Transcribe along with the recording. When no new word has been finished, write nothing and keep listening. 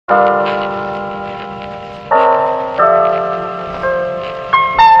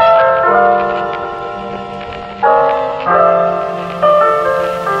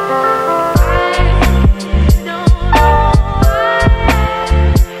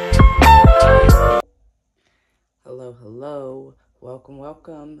Welcome,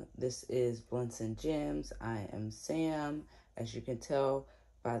 welcome. This is Bluntz and Gemz. I am Sam. As you can tell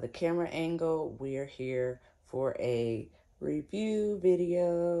by the camera angle, we are here for a review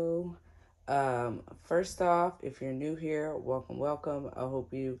video. First off, if you're new here, welcome, welcome. I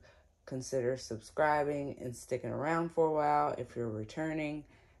hope you consider subscribing and sticking around for a while. If you're returning,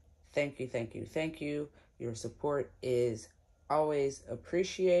 thank you, thank you, thank you. Your support is always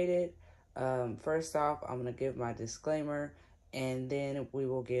appreciated. First off, I'm going to give my disclaimer and then we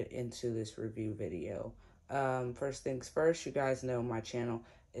will get into this review video. First things first, you guys know my channel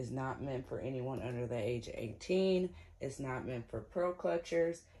is not meant for anyone under the age of 18. It's not meant for pearl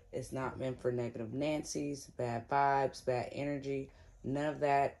clutchers. It's not meant for negative Nancy's, bad vibes, bad energy. None of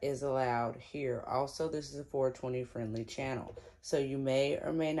that is allowed here. Also, this is a 420 friendly channel, so you may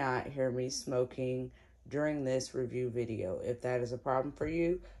or may not hear me smoking during this review video. If that is a problem for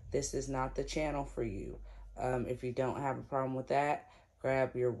you, this is not the channel for you. If you don't have a problem with that,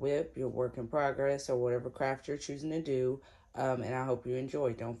 grab your whip, your work in progress, or whatever craft you're choosing to do, and I hope you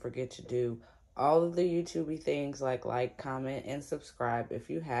enjoy. Don't forget to do all of the YouTube-y things like, comment, and subscribe if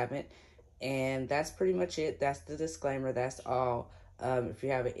you haven't. And that's pretty much it. That's the disclaimer. That's all. If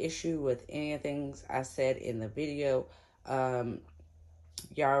you have an issue with any of the things I said in the video, y'all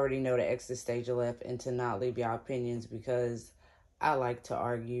already know to exit stage left and to not leave y'all opinions because I like to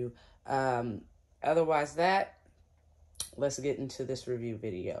argue. Otherwise that, let's get into this review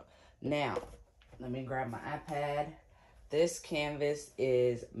video. Now, let me grab my iPad. This canvas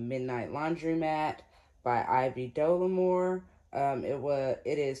is Midnight Laundromat by Ivy Dollamore.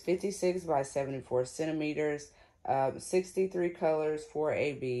 It is 56 by 74 centimeters, 63 colors, 4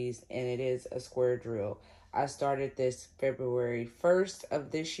 ABs, and it is a square drill. I started this February 1st of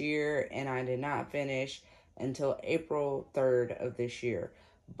this year, and I did not finish until April 3rd of this year.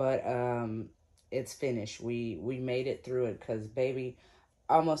 But it's finished. We made it through it because, baby,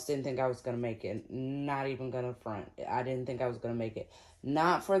 almost didn't think I was going to make it. Not even going to front. I didn't think I was going to make it.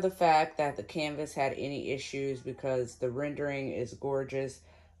 Not for the fact that the canvas had any issues, because the rendering is gorgeous.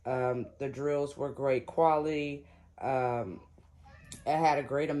 The drills were great quality. It had a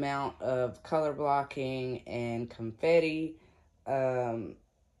great amount of color blocking and confetti. There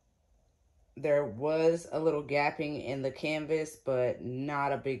was a little gapping in the canvas, but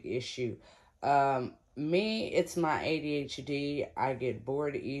not a big issue. Me, it's my ADHD. I get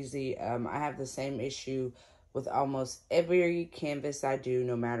bored easy. I have the same issue with almost every canvas I do,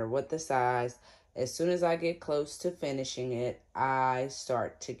 no matter what the size. As soon as I get close to finishing it, I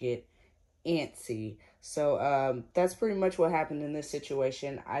start to get antsy. So that's pretty much what happened in this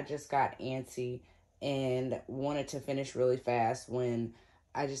situation. I just got antsy and wanted to finish really fast when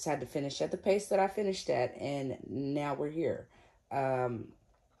I just had to finish at the pace that I finished at, and now we're here.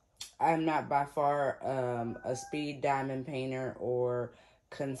 I'm not by far a speed diamond painter or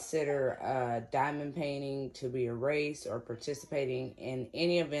consider diamond painting to be a race or participating in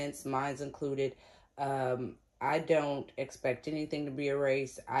any events, mine's included. I don't expect anything to be a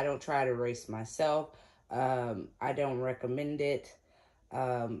race. I don't try to race myself. I don't recommend it,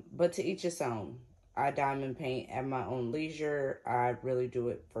 but to each his own. I diamond paint at my own leisure. I really do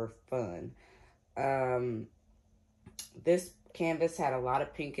it for fun. This canvas had a lot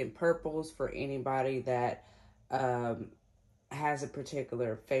of pink and purples for anybody that has a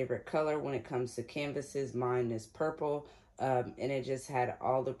particular favorite color when it comes to canvases. Mine is purple, and it just had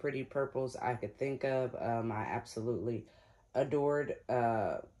all the pretty purples I could think of. I absolutely adored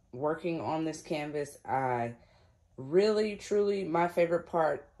working on this canvas. I really, truly, my favorite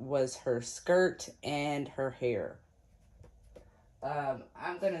part was her skirt and her hair.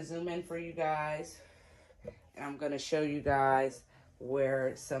 I'm going to zoom in for you guys. And I'm going to show you guys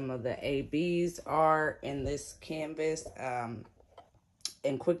where some of the ABs are in this canvas.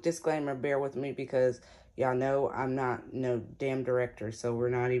 And quick disclaimer, bear with me because y'all know I'm not no damn director, so we're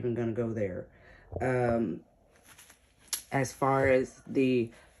not even going to go there. As far as the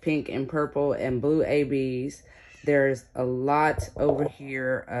pink and purple and blue ABs, there's a lot over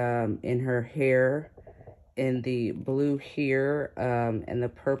here in her hair, in the blue here, and the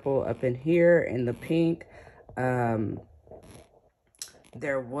purple up in here, and the pink.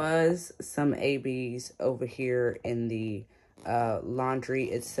 There was some ABs over here in the laundry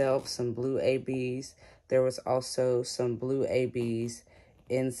itself, some blue ABs. There was also some blue ABs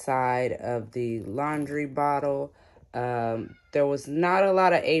inside of the laundry bottle. There was not a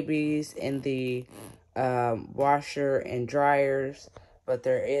lot of ABs in the washer and dryers, but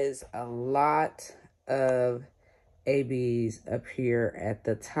there is a lot of ABs up here at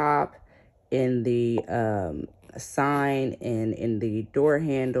the top, in the sign and in the door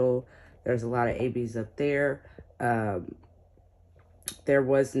handle. There's a lot of ABs up there. There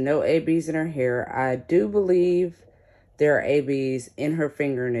was no ABs in her hair. I do believe there are ABs in her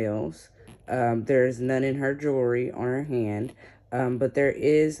fingernails. There's none in her jewelry on her hand. But there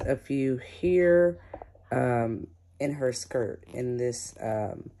is a few here in her skirt. In this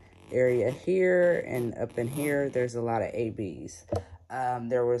area here and up in here, there's a lot of ABs.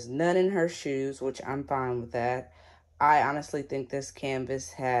 There was none in her shoes, which I'm fine with that. I honestly think this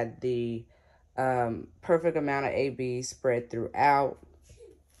canvas had the perfect amount of ABs spread throughout.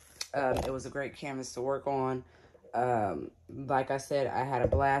 It was a great canvas to work on. Like I said, I had a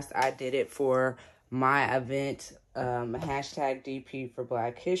blast. I did it for my event, hashtag DP for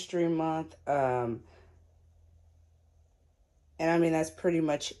Black History Month. And I mean, that's pretty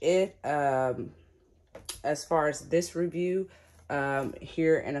much it. As far as this review,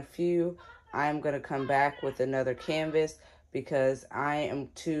 here in a few, I'm going to come back with another canvas because I am,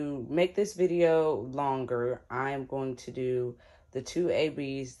 to make this video longer, I am going to do the two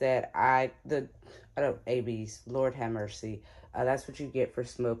ABs that ABs, Lord have mercy. That's what you get for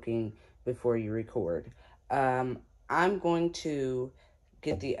smoking before you record. I'm going to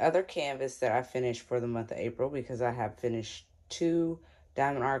get the other canvas that I finished for the month of April because I have finished 2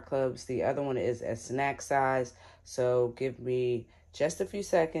 Diamond Art Clubs. The other one is a snack size. So give me just a few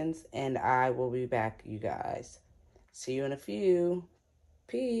seconds and I will be back, you guys. See you in a few.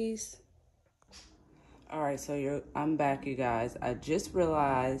 Peace. All right, so I'm back, you guys. I just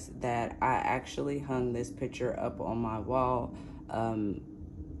realized that I actually hung this picture up on my wall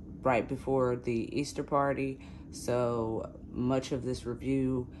right before the Easter party. So much of this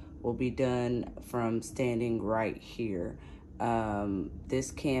review will be done from standing right here.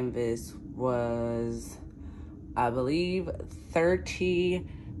 This canvas was, I believe,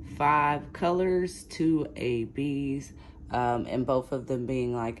 35 colors, 2 ABs, and both of them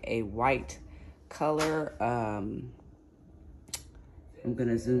being like a white color. I'm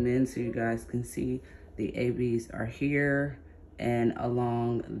gonna zoom in so you guys can see the ABs are here and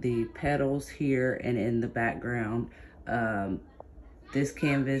along the petals here and in the background. This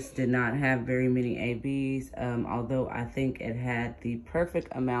canvas did not have very many ABs, although I think it had the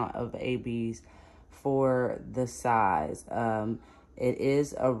perfect amount of ABs for the size. It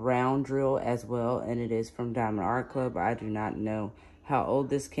is a round drill as well, and it is from Diamond Art Club. I do not know how old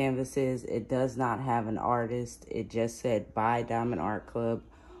this canvas is. It does not have an artist. It just said by Diamond Art Club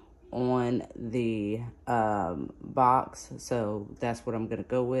on the box, so that's what I'm gonna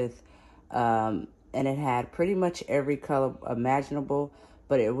go with. And it had pretty much every color imaginable,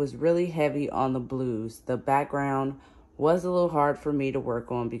 but it was really heavy on the blues. The background was a little hard for me to work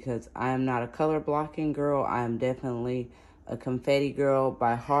on because I am not a color blocking girl. I am definitely a confetti girl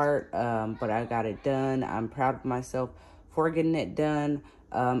by heart, but I got it done. I'm proud of myself for getting it done.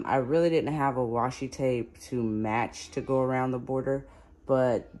 I really didn't have a washi tape to match to go around the border,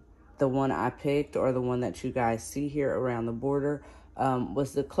 but the one I picked, or the one that you guys see here around the border,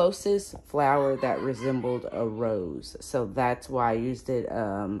 was the closest flower that resembled a rose. So that's why I used it.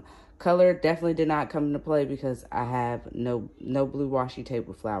 Color definitely did not come into play because I have no blue washi tape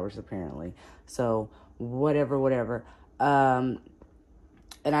with flowers apparently. So whatever. And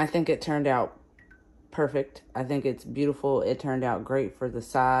I think it turned out perfect. I think it's beautiful. It turned out great for the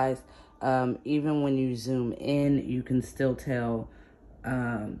size. Even when you zoom in, you can still tell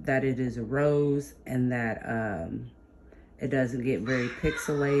that it is a rose and that it doesn't get very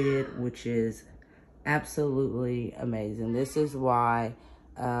pixelated, which is absolutely amazing. This is why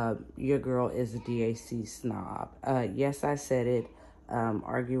your girl is a DAC snob. Yes, I said it.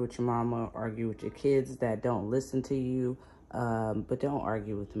 Argue with your mama, argue with your kids that don't listen to you, but don't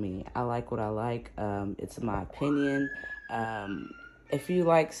argue with me. I like what I like. It's my opinion. If you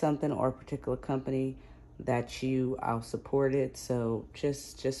like something or a particular company I'll support it. So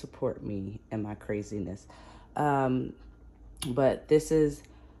just support me and my craziness. But this is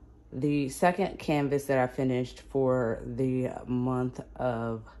the second canvas that I finished for the month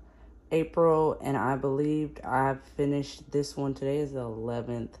of April, and I believed I finished this one. Today is the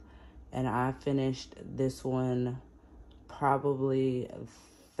 11th, and I finished this one probably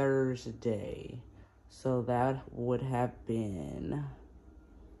Thursday. So that would have been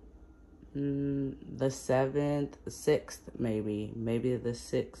the 7th, 6th, maybe the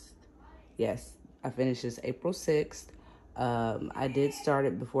 6th. Yes, I finished this April 6th. I did start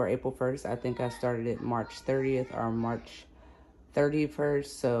it before April 1st. I think I started it March 30th or March 31st.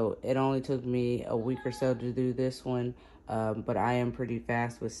 So it only took me a week or so to do this one. But I am pretty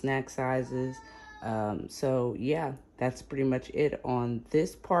fast with snack sizes. So yeah, that's pretty much it on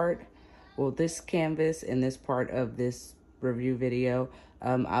this part. Well, this canvas and this part of this review video.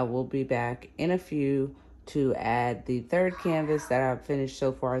 I will be back in a few to add the third canvas that I've finished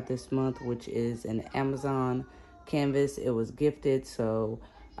so far this month, which is an Amazon canvas. It was gifted, so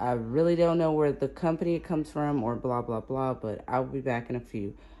I really don't know where the company it comes from or blah, blah, blah, but I'll be back in a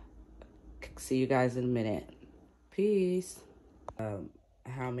few. See you guys in a minute. Peace.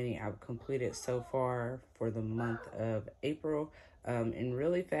 How many I've completed so far for the month of April. And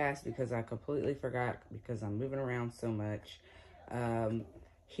really fast because I completely forgot because I'm moving around so much.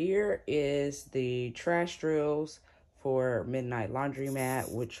 Here is the trash drills for Midnight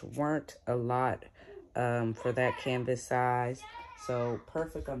Laundromat, which weren't a lot for that canvas size. So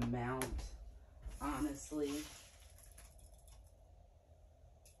perfect amount, honestly.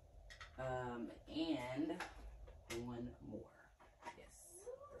 And one more. Yes,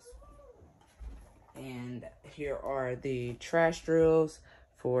 this one. And here are the trash drills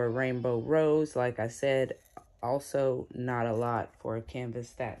for Rainbow Rose. Like I said, also not a lot for a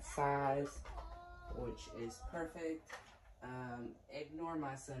canvas that size, which is perfect. Ignore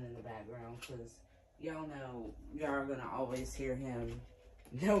my son in the background because y'all know y'all are gonna always hear him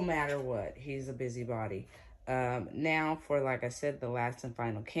no matter what. He's a busybody. Now for, like I said, the last and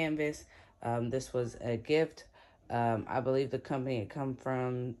final canvas. This was a gift. I believe the company it comes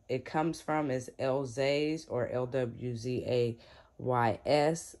from is LZays or LWZAYS.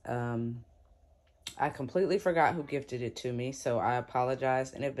 I completely forgot who gifted it to me, so I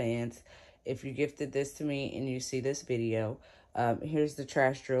apologize in advance if you gifted this to me and you see this video. Here's the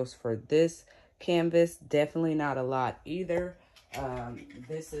trash drills for this canvas. Definitely not a lot either.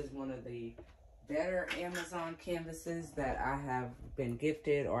 This is one of the better Amazon canvases that I have been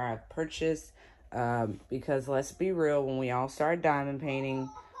gifted or I've purchased. Because let's be real, when we all start diamond painting,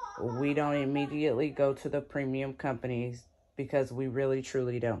 we don't immediately go to the premium companies because we really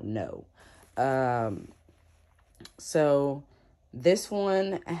truly don't know. So this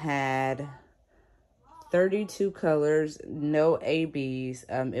one had 32 colors, no ABs.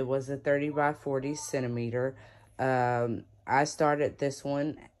 It was a 30 by 40 centimeter. I started this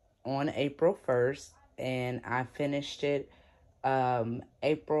one on April 1st and I finished it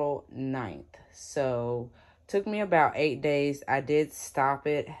April 9th. So took me about 8 days. I did stop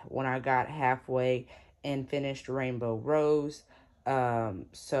it when I got halfway and finished Rainbow Rose.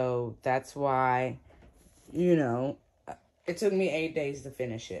 So that's why, you know, it took me 8 days to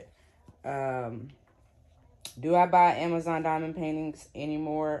finish it. Do I buy Amazon diamond paintings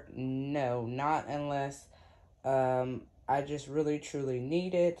anymore? No, not unless I just really truly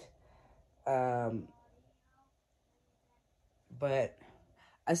need it. But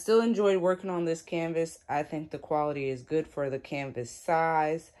I still enjoyed working on this canvas. I think the quality is good for the canvas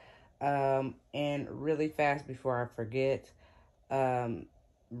size. And really fast before I forget,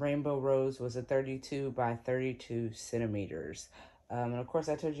 Rainbow Rose was a 32 by 32 centimeters. And of course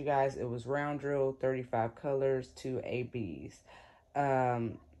I told you guys it was round drill, 35 colors, 2 ABs. I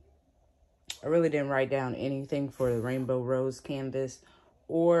really didn't write down anything for the Rainbow Rose canvas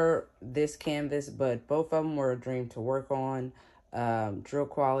or this canvas, but both of them were a dream to work on. Drill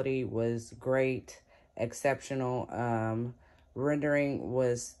quality was great, exceptional. Rendering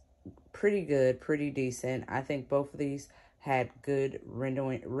was pretty good, pretty decent. I think both of these had good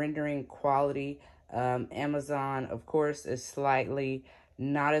rendering quality. Amazon, of course, is slightly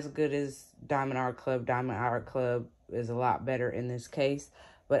not as good as Diamond Art Club. Diamond Art Club is a lot better in this case,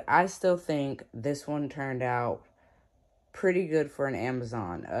 but I still think this one turned out pretty good for an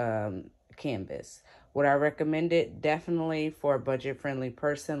Amazon canvas. Would I recommend it? Definitely for a budget-friendly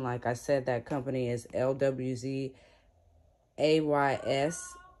person. Like I said, that company is LWZAYS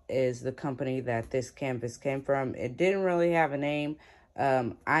is the company that this canvas came from. It didn't really have a name.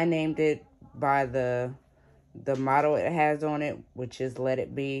 I named it by the motto it has on it, which is "Let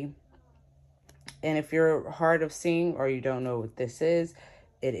It Be." And if you're hard of seeing or you don't know what this is,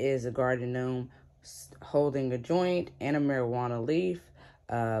 it is a garden gnome holding a joint and a marijuana leaf,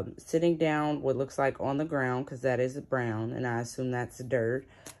 sitting down what looks like on the ground, because that is brown, and I assume that's dirt,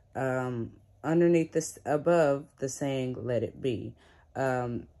 underneath this, above the saying, "Let It Be."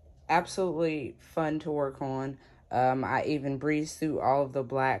 Absolutely fun to work on. I even breezed through all of the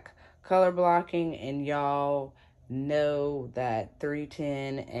black color blocking, and y'all know that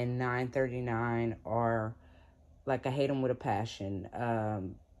 310 and 939 are, like, I hate them with a passion.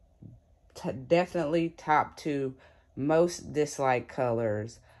 Definitely top 2 most disliked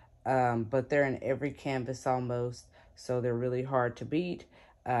colors, but they're in every canvas almost, so they're really hard to beat.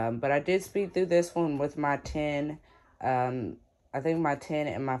 But I did speed through this one with my 10. I think my 10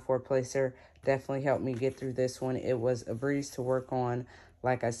 and my 4-placer definitely helped me get through this one. It was a breeze to work on.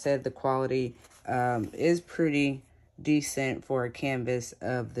 Like I said, the quality is pretty decent for a canvas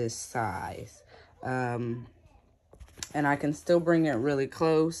of this size. and I can still bring it really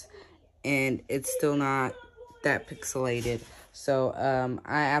close, and it's still not that pixelated. So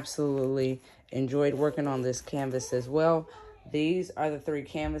I absolutely enjoyed working on this canvas as well. These are the 3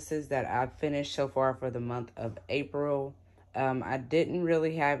 canvases that I've finished so far for the month of April. I didn't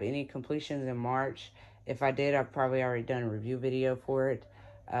really have any completions in March. If I did, I've probably already done a review video for it.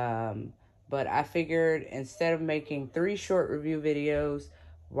 But I figured instead of making 3 short review videos,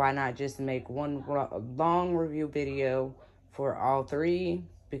 why not just make one long review video for all 3?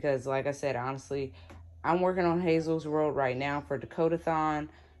 Because like I said, honestly, I'm working on Hazel's World right now for Dakota-thon.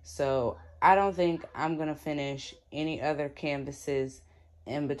 So I don't think I'm going to finish any other canvases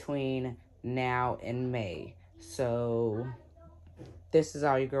in between now and May. So this is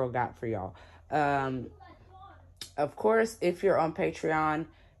all your girl got for y'all. Of course, if you're on Patreon,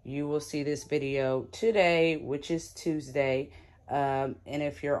 you will see this video today, which is Tuesday. And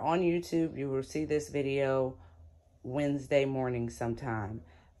if you're on YouTube, you will see this video Wednesday morning sometime.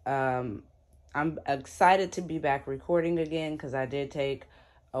 I'm excited to be back recording again because I did take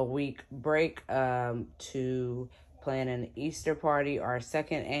a week break to plan an Easter party, our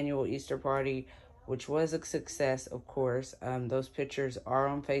 2nd annual Easter party, which was a success, of course. Those pictures are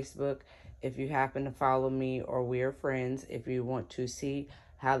on Facebook if you happen to follow me, or we are friends if you want to see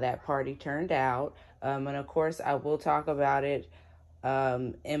how that party turned out. And of course, I will talk about it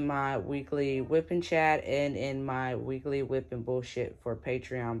in my weekly whipping chat and in my weekly whipping bullshit for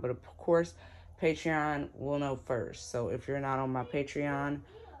Patreon. But of course, Patreon will know first. So if you're not on my Patreon,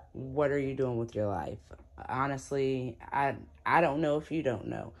 what are you doing with your life? Honestly, I don't know if you don't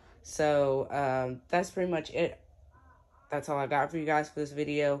know. So that's pretty much it. That's all I got for you guys for this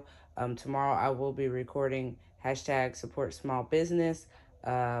video. Tomorrow I will be recording #SupportSmallBusiness.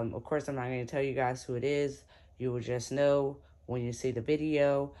 Of course, I'm not going to tell you guys who it is. You will just know when you see the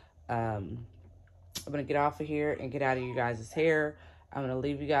video. I'm going to get off of here and get out of you guys' hair. I'm going to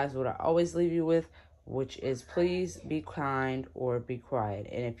leave you guys what I always leave you with, which is please be kind or be quiet.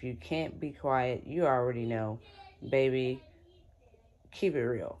 And if you can't be quiet, you already know, baby, keep it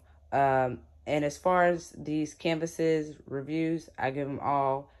real. And as far as these canvases, reviews, I give them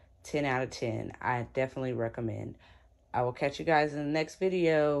all 10 out of 10. I definitely recommend. I will catch you guys in the next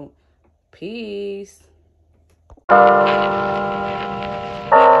video. Peace.